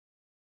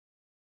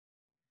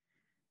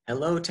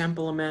Hello,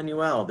 Temple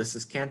Emanu-El. This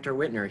is Cantor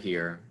Wittner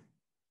here.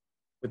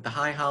 With the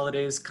high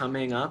holidays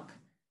coming up,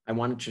 I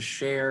wanted to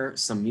share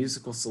some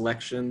musical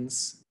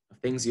selections of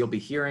things you'll be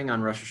hearing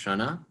on Rosh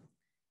Hashanah.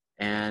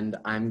 And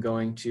I'm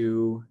going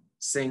to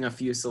sing a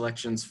few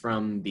selections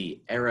from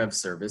the Erev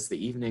service,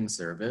 the evening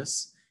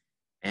service.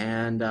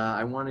 And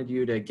I wanted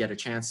you to get a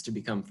chance to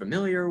become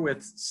familiar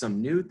with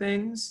some new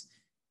things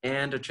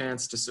and a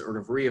chance to sort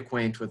of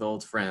reacquaint with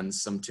old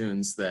friends, some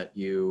tunes that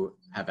you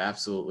have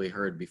absolutely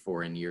heard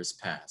before in years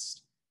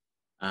past.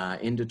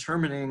 In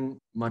determining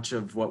much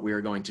of what we are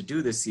going to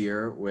do this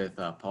year with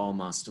Paul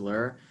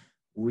Mosteler,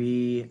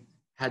 we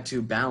had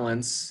to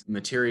balance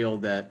material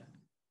that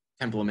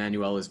Temple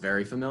Emanu-El is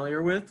very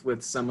familiar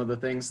with some of the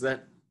things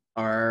that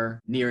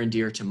are near and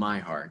dear to my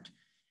heart.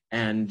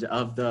 And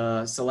of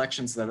the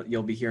selections that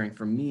you'll be hearing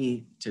from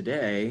me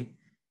today,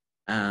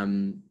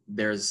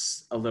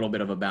 there's a little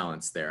bit of a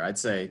balance there. I'd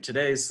say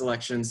today's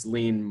selections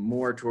lean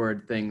more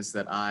toward things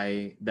that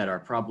are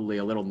probably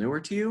a little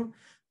newer to you.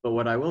 But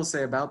what I will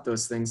say about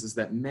those things is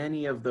that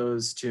many of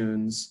those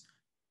tunes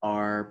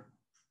are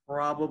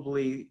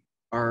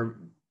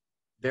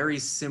very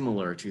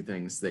similar to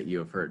things that you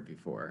have heard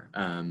before.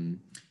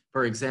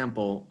 For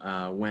example,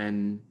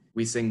 when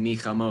we sing Mi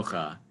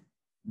Chamocha,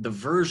 the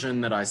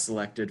version that I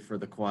selected for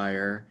the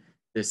choir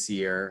this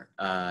year,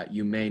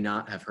 you may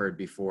not have heard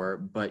before,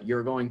 but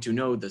you're going to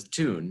know the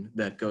tune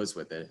that goes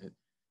with it.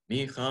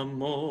 Mi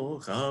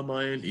Chamocha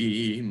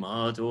Ma'elim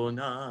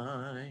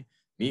Adonai,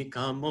 Mi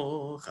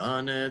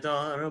Chamocha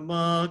Nedar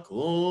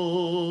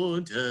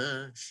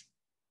Makodesh,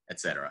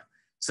 etc.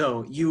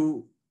 So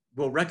you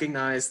will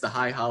recognize the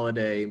high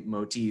holiday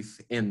motif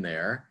in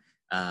there,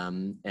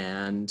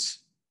 and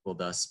will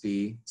thus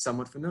be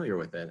somewhat familiar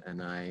with it.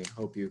 And I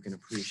hope you can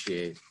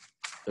appreciate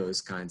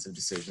those kinds of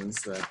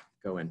decisions that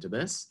go into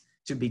this.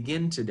 To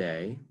begin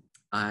today,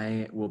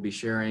 I will be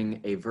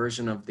sharing a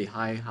version of the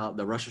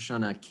Rosh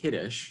Hashanah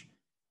Kiddush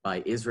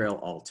by Israel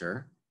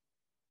Alter.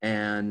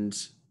 And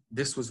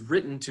this was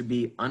written to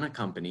be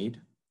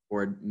unaccompanied,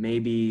 or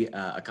maybe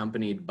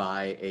accompanied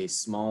by a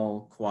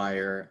small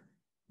choir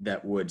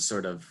that would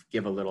sort of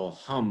give a little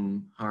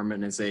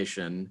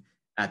harmonization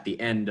at the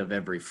end of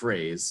every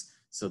phrase,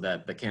 so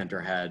that the cantor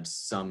had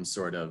some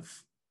sort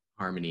of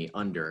harmony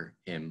under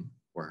him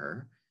or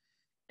her,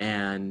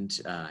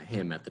 and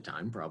him at the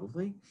time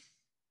probably,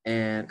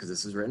 and because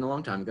this was written a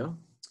long time ago.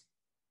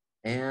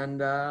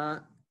 And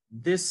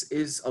this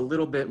is a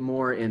little bit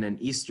more in an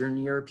Eastern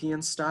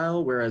European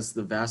style, whereas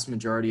the vast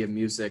majority of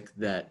music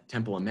that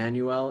Temple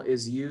Emanu-El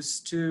is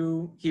used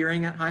to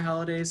hearing at high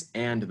holidays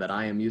and that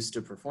I am used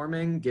to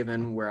performing,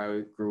 given where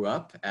I grew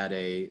up at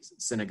a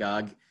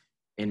synagogue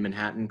in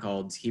Manhattan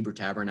called Hebrew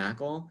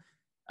Tabernacle,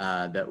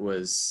 that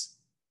was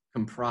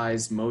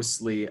comprised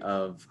mostly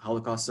of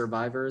Holocaust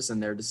survivors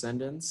and their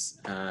descendants,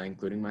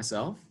 including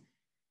myself.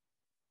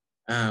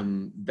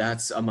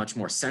 That's a much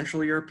more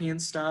Central European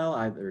style,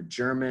 either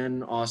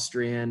German,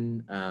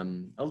 Austrian,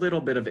 a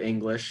little bit of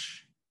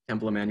English.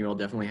 Temple Emanu-El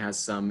definitely has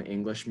some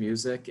English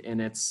music in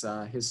its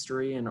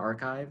history and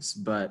archives,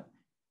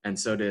 and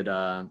so did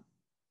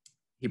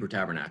Hebrew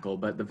Tabernacle,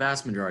 but the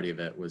vast majority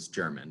of it was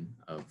German,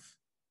 of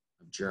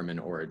German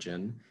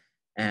origin.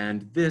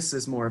 And this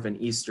is more of an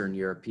Eastern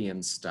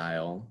European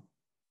style.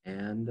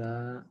 And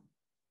here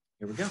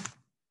we go.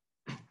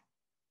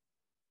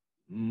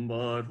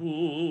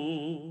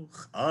 Baruch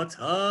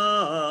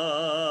atah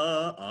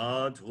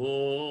Adonai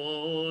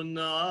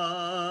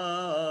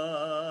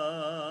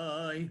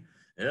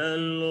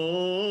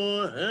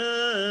Eloheinu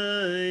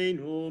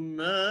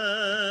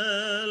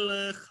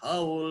melech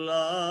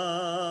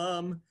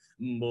haolam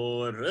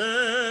borei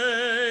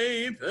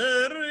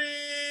peri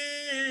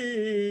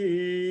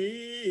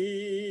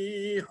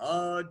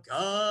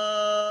hagafen.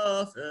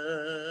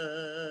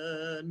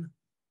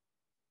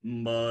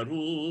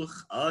 Baruch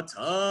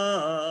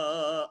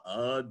atah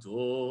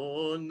Adonai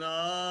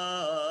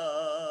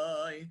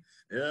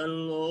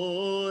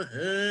Eloheinu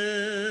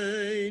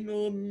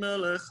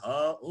melech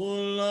haolam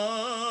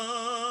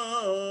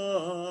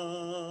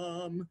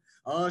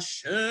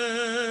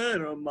asher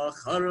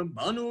machar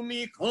banu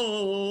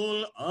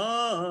mikol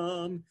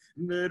am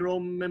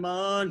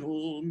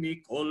ורוממנו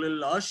מכל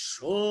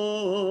לשון,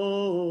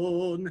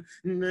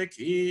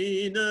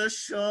 וקידשנו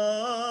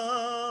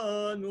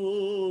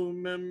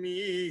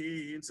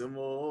ממצוותיו.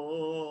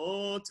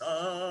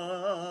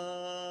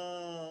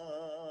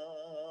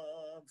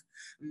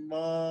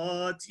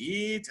 מה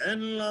תיתן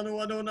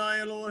לנו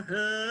אדוני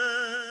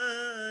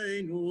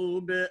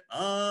אלוהינו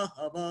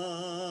באהבה,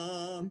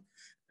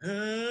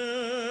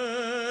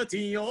 את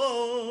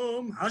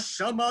יום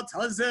השבת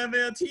הזה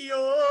ואת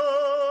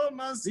יום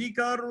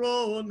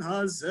הזיכרון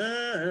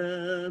הזה,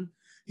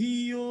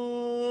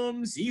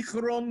 יום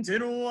זיכרון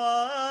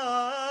תרועה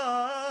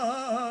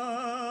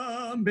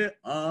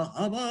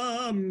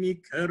באהבה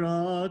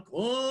מקרא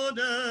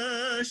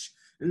קודש,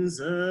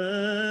 זכר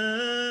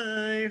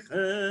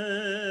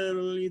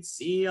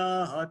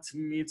ליציאת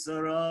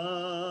מצרים.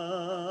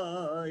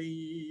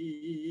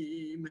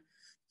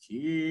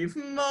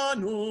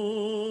 כיוונו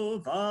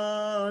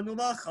בנו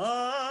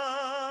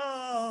בחג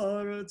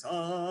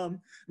בחרתם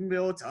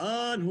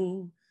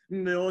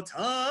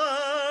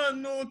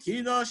ואותנו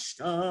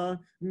קידשת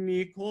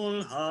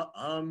מכל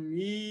העמים,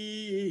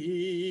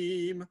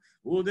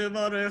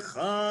 ודברך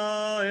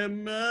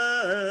אמת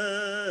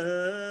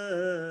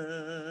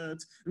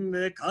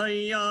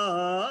וקיים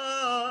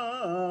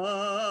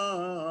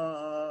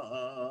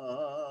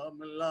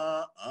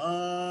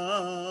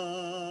לעד.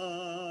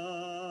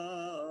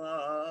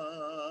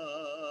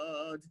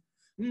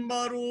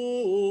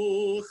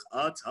 ברוך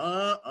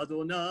אתה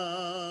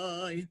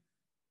אדוני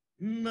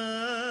מלך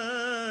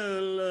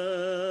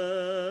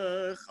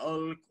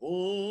על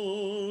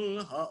כל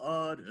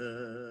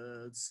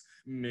הארץ,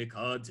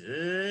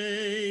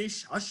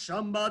 מקדש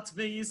השבת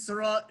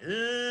וישראל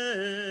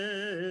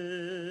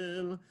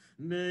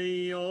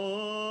מיום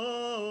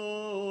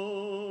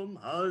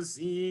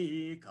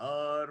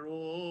הזיכרון.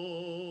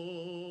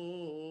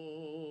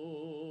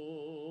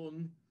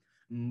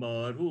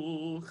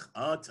 ברוך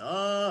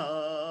אתה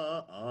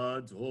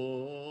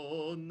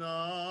אדוני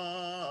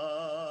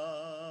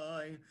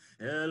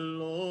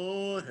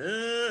אלוהינו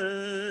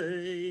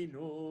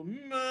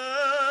מלך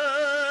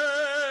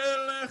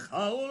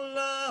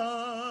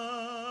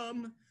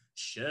העולם,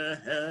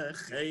 שהחיינו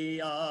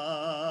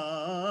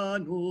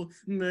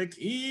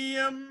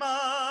וקיימנו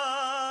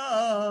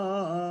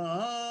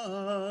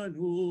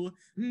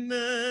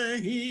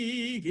והגיענו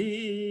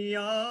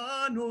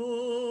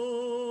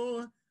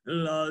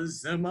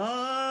לזמן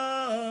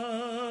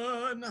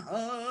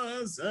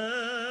הזה.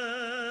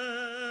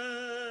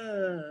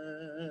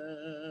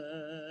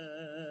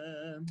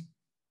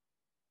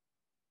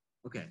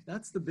 Okay,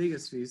 that's the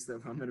biggest feast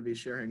that I'm going to be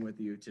sharing with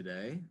you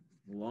today,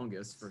 the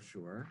longest for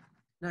sure.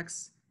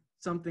 Next,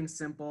 something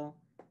simple.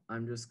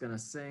 I'm just going to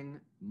sing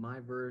my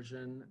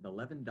version, the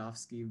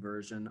Lewandowski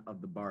version of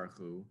the Baruch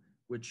Hu,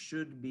 which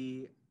should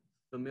be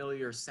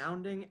familiar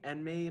sounding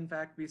and may in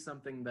fact be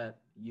something that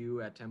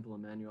you at Temple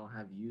Emanu-El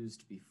have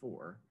used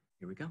before.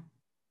 Here we go.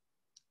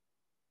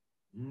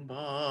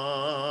 Baruch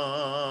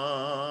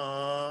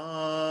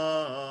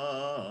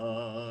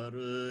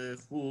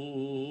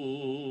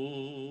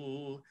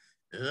Hu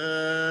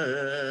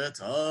et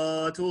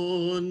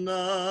Adonai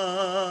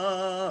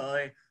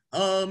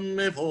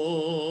HaMevorach.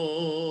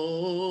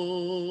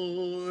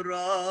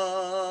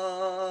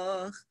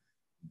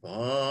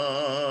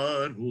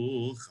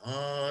 Baruch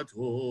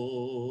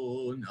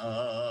Adonai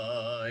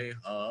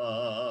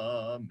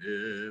HaMevorach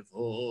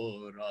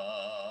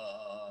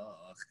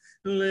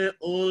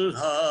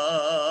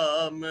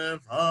le'olam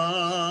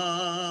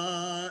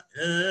va'ed.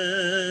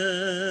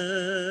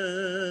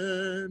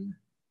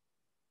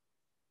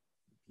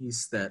 The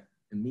piece that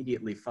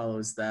immediately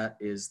follows that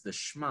is the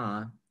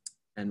Shema,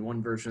 and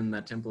one version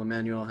that Temple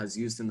Emanu-El has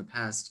used in the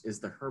past is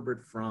the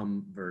Herbert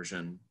Fromm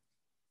version.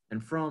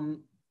 And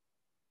Fromm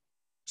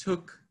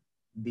took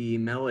the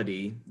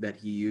melody that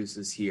he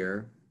uses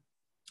here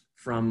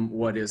from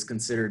what is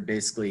considered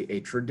basically a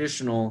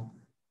traditional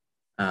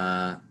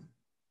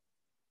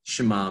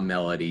Shema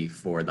melody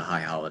for the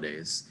High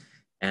Holidays.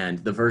 And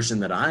the version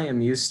that I am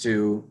used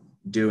to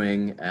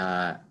doing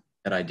that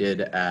I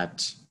did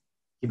at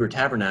Hebrew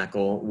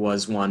Tabernacle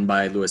was one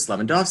by Louis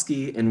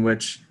Lewandowski, in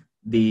which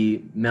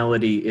the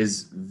melody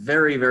is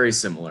very, very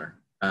similar.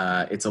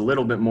 It's a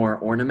little bit more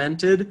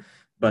ornamented,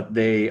 but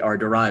they are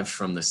derived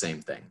from the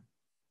same thing.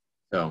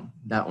 So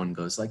that one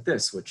goes like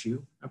this, which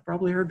you have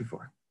probably heard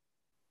before.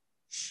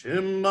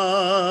 Shema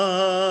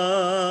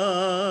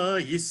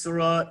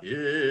Yisrael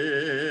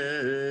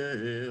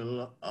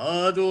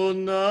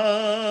Adonai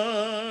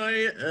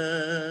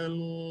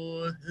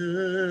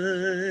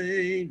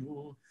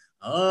Eloheinu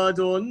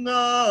Adonai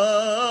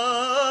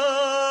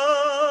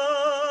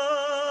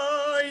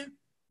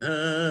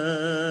Echad.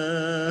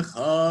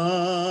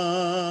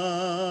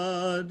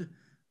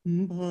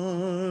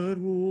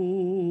 Baruch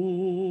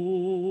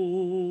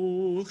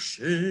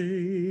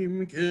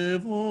Shem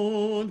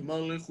Kevod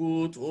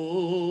Malchuto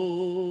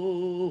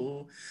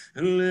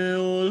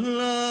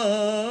Leolam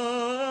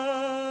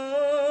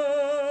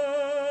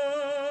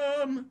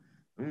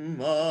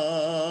Va'ed.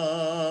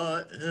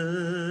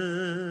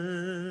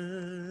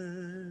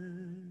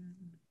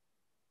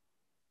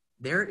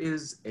 There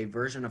is a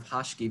version of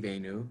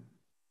Hashkivenu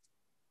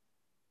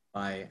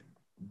by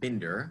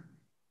Binder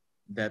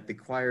that the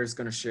choir is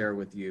going to share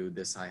with you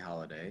this High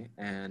Holiday.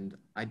 And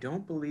I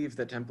don't believe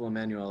that Temple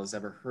Emanu-El has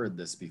ever heard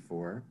this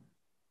before.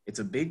 It's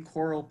a big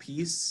choral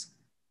piece,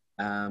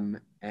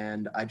 and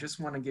I just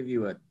want to give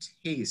you a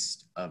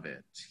taste of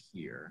it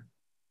here.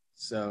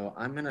 So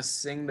I'm going to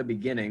sing the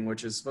beginning,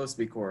 which is supposed to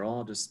be choral.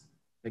 I'll just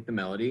take the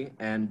melody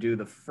and do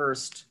the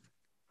first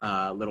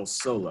little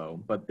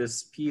solo. But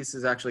this piece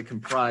is actually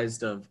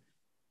comprised of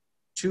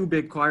 2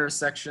 big choir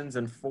sections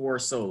and 4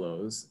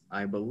 solos.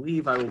 I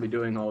believe I will be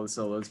doing all the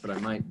solos, but I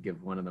might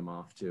give one of them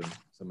off to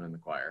someone in the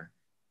choir.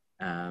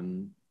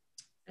 And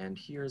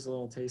here's a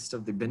little taste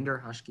of the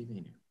Binder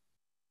Hashkivenu.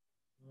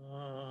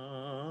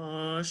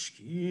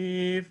 Hashkivenu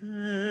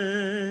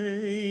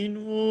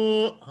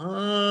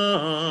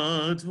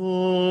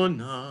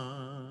Adonai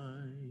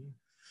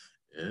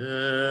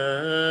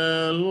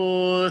Eloheinu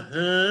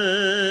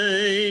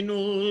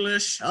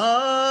ושלום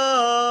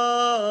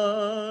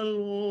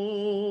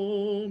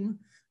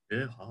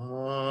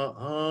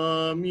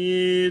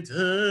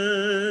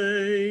בעמידנו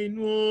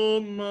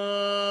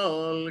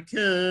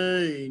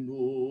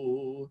מלכנו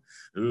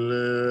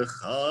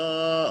לך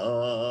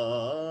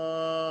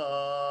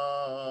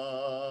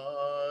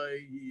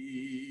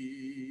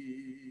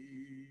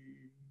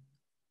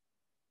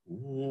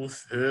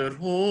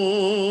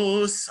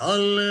ופרוס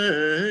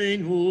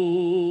עלינו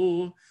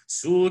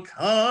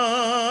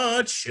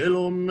סוכת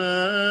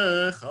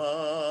שלומך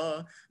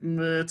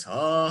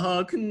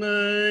מתקננו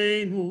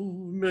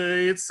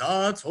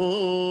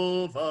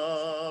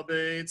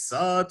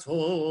ביצה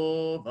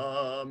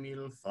טובה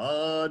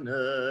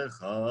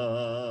מלפניך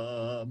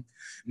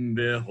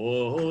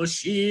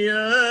בהושיענו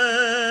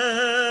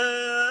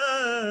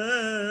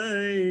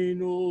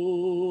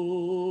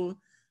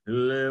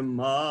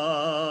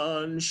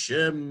למען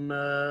שמך.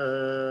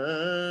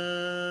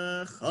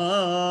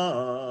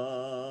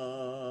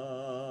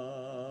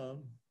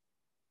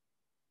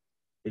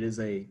 It is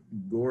a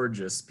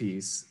gorgeous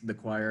piece. The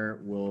choir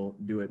will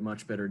do it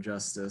much better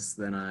justice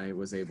than I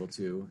was able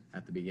to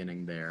at the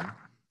beginning there.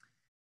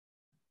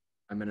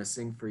 I'm going to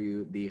sing for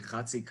you the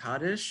Chatzi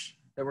Kaddish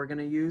that we're going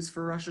to use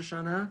for Rosh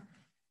Hashanah,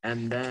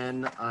 and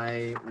then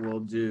I will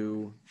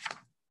do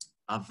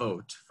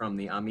Avot from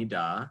the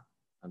Amidah,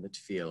 the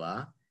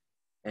Tefillah.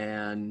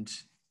 And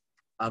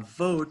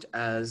Avot,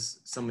 as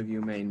some of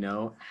you may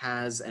know,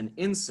 has an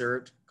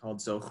insert called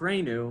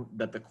Zochrenu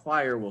that the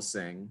choir will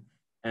sing.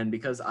 And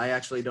because I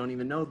actually don't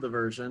even know the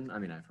version, I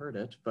mean, I've heard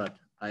it, but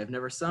I have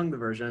never sung the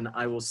version,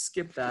 I will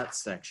skip that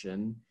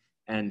section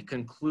and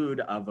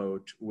conclude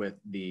Avot with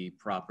the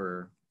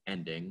proper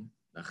ending,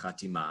 the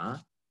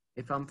Chatimah.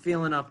 If I'm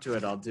feeling up to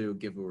it, I'll do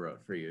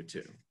Givurot for you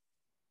too.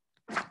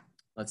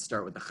 Let's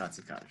start with the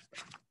Chatzi Kaddish.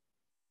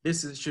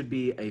 This should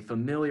be a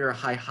familiar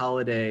High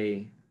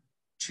Holiday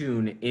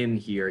tune in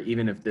here,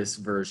 even if this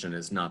version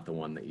is not the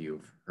one that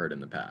you've heard in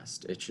the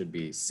past. It should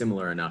be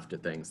similar enough to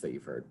things that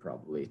you've heard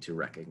probably to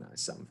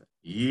recognize some of it.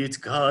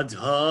 Yitkadal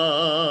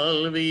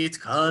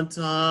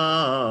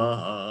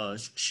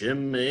v'yitkadash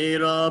shemei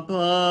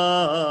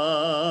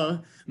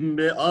Rabbah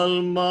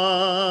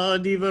be'alma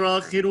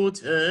divra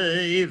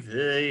chirutei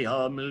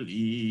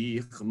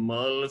ve'yamlich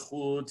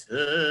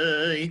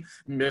malchutei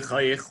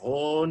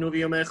b'chayechon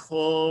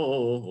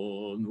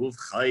u'v'yomechon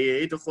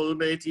u'v'chayei t'chol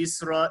beit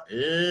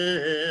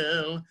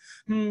Yisrael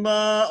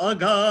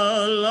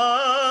ba'agala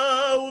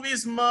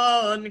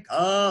u'v'zman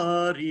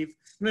kariv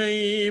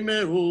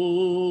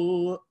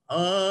ve'yimeru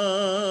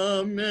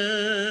Amen.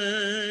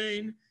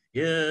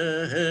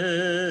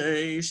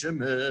 Yehei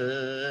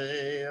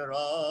Shemei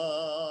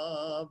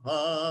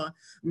Rabbah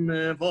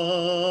mevarach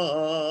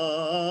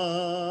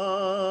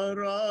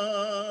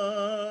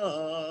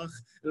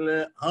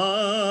le'alam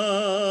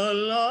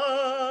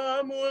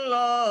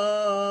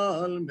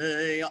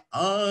u'lalmei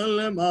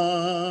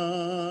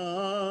almaya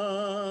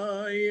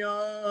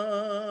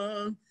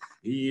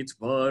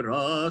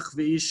יתברך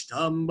וישתבח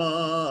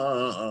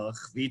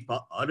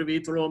ויתפאר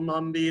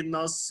ויתרומם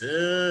ויתנשא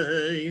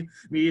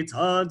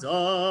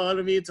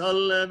ויתהדר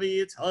ויתעלה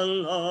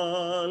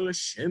ויתהלל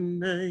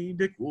שמי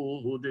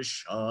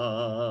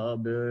דקודשה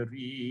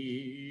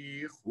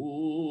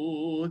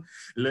בריחו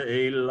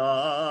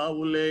לעילה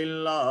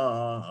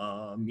ולעילה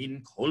מן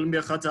כל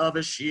מחתה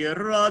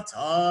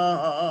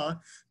ושירתה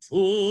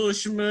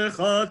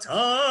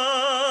תושמחתה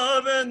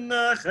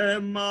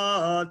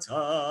ונחמתה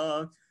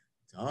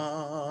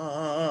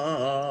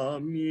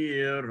Tamiran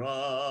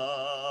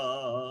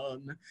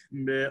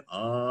be'alma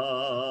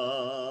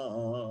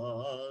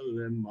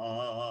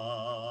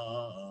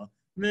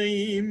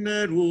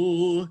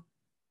ve'imeru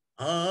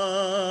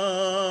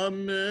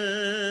Amen.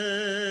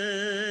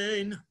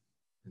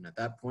 And at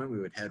that point, we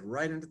would head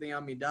right into the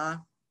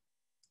Amidah.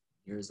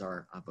 Here's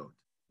our Avot.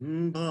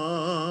 Baruch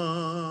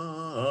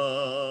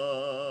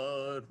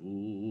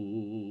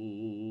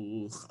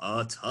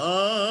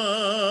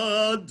atah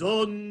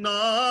Adonai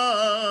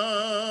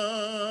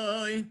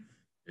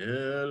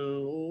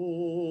Eloheinu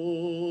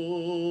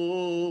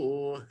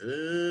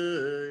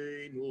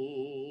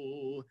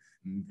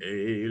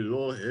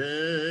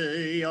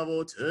Elohei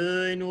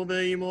Avoteinu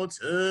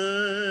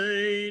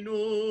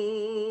ve'imoteinu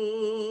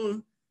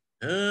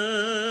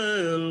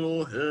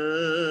Elohei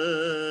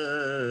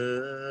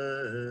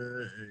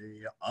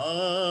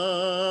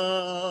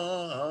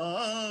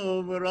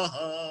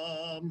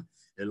Avraham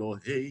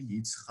Elohei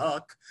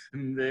Yitzchak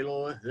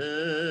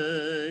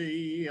Elohei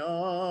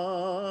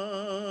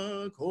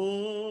Yaakov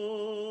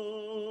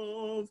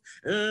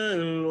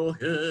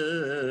Elohei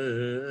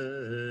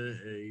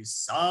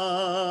Sarah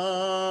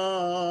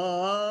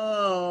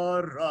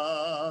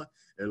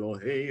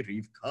Elohei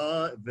Rivka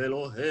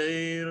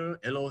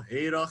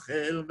Elohei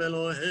Rachel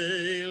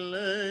Elohei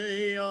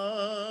Leah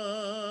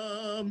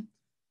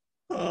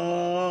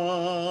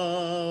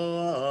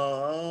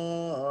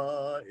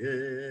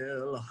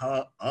El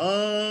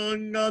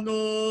Ha'Gadol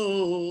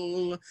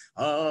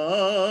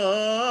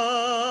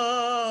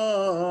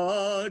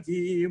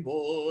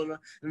Ha'Gibor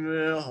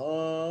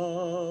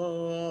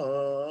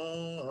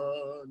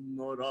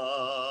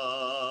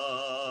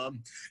Torah.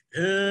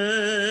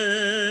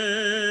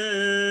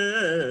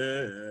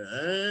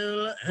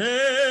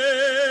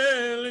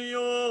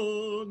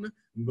 Elyon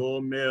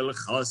Gomel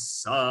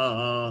Chasadim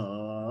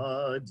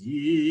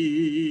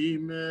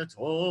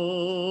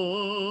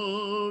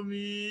Tovim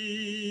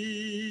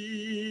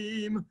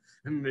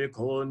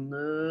Mekonei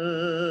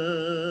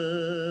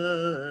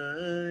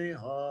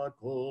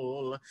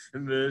Hakol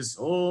V'zocher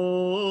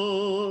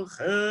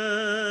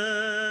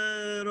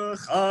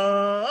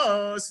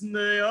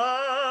Chasnei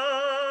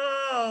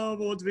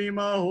Avot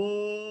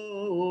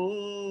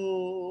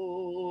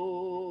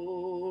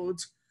V'imahot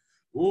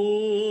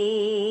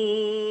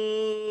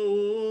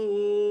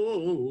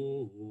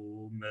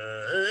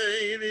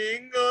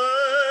U'meiling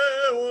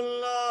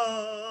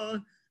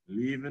Geula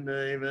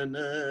Livnei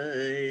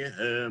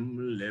v'neihem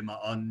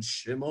Lema'an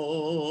Shemo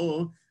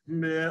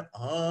Me'avam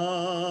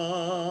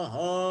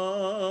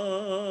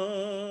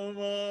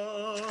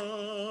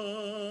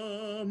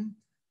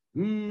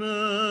Melech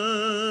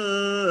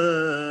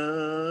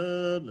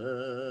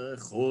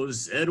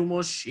Chozer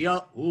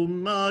u'Moshiach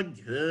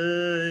u'Magen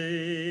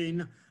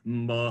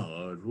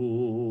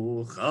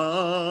Baruch atah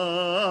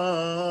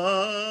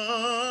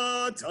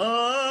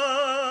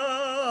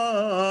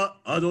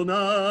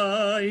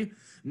Adonai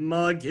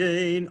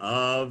Magen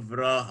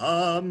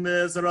Avraham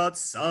Ezrat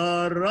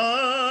Sarah.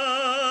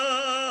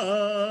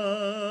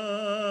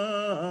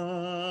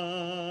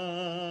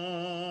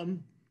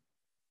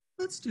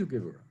 Let's do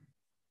Gevurah.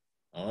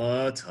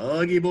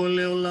 Atah Gibor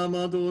Leolam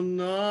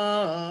Adonai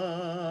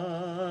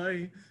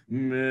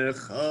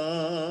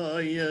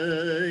Mechayei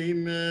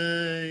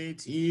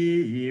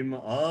Meitim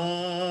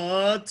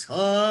Atah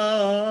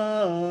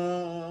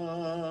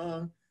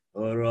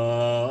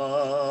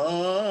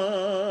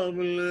Rav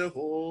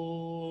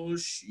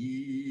Lehoshia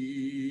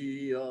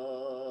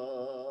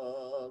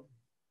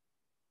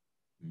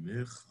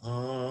Mechalkei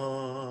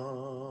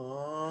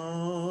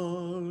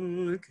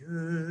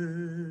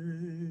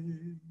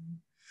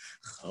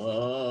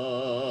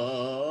Chaim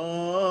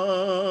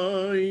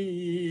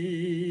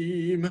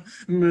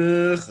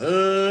Mechesed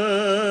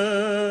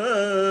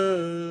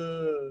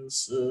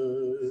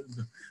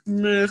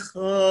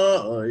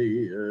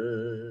Mechayei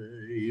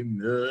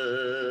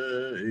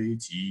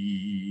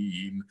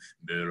Meitim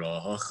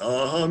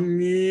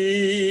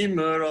Berachamim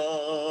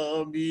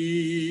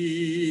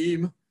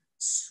Rabim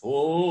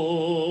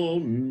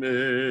Somech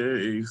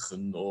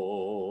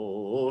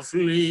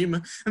Noflim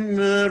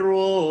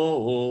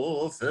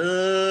Merofei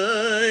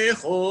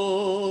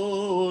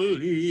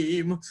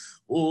Cholim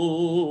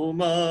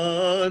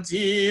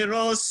Umatir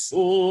Asurim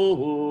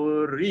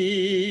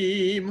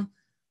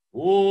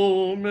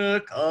Umekayem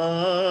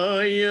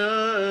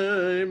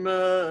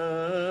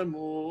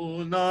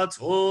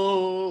Emunato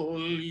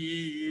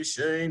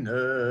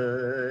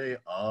Lishenei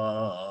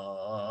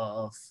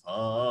Afar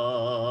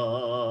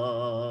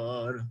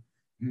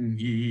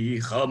Mi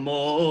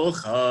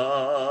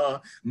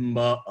chamocha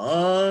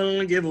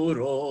Baal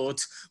Gevurot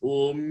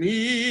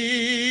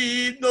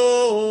Umi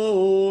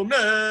domelach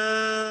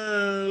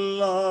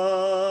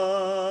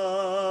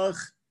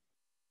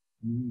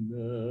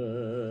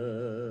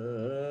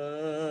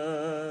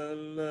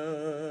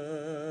Melech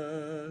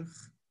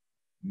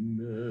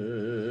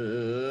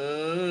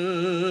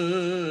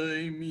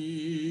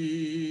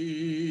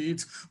Meimit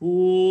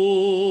Umechaye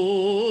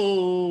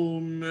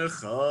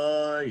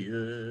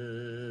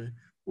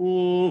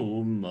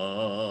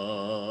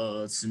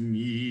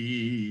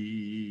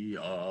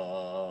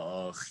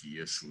Umatzmiach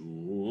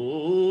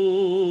Yeshua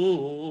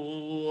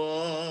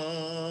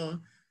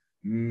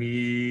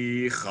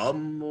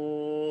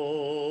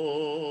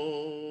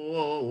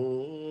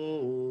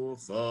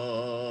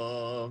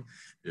Michamocha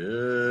El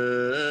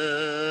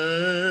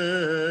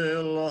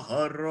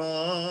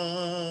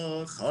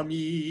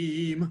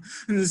Harachamim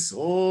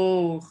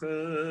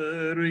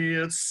Zocher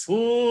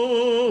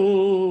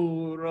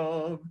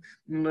Yetzurav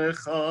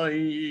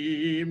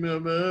Nechaim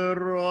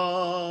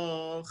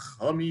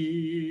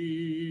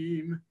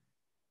Merachamim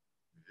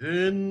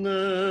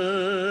Eneman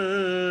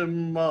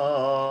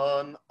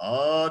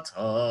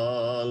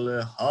Atal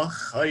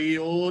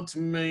Hachayot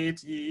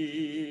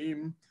Meitim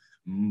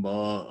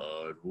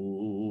Baruch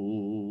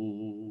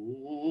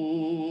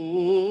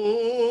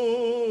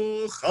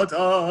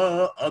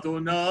Ata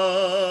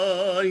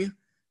Adonai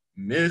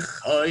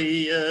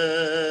Mechayei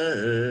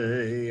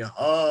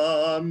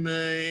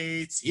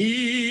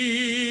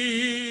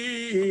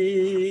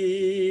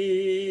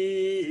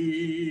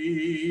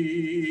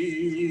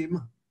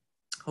HaMeitim.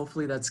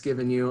 Hopefully that's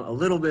given you a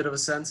little bit of a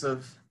sense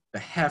of the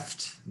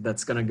heft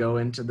that's going to go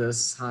into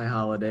this High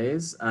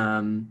Holidays.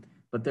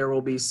 But there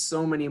will be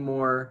so many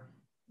more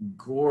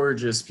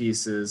gorgeous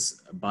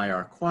pieces by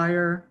our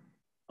choir,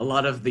 a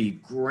lot of the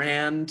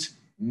grand,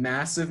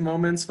 massive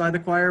moments by the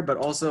choir, but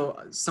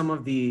also some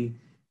of the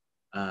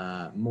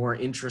more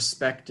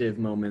introspective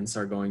moments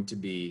are going to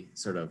be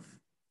sort of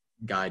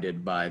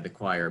guided by the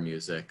choir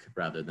music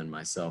rather than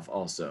myself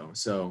also.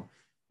 So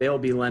they'll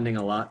be lending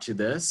a lot to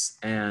this,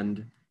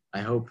 and I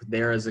hope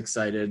they're as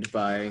excited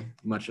by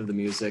much of the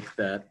music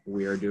that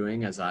we are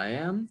doing as I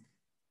am.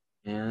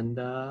 And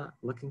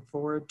looking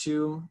forward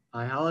to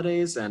High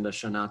Holidays and a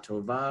Shana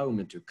Tova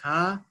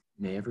U'Metuka.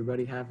 May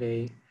everybody have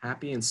a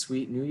happy and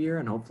sweet New Year,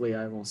 and hopefully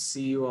I will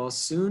see you all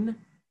soon.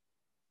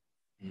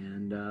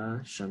 And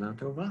Shana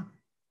Tova.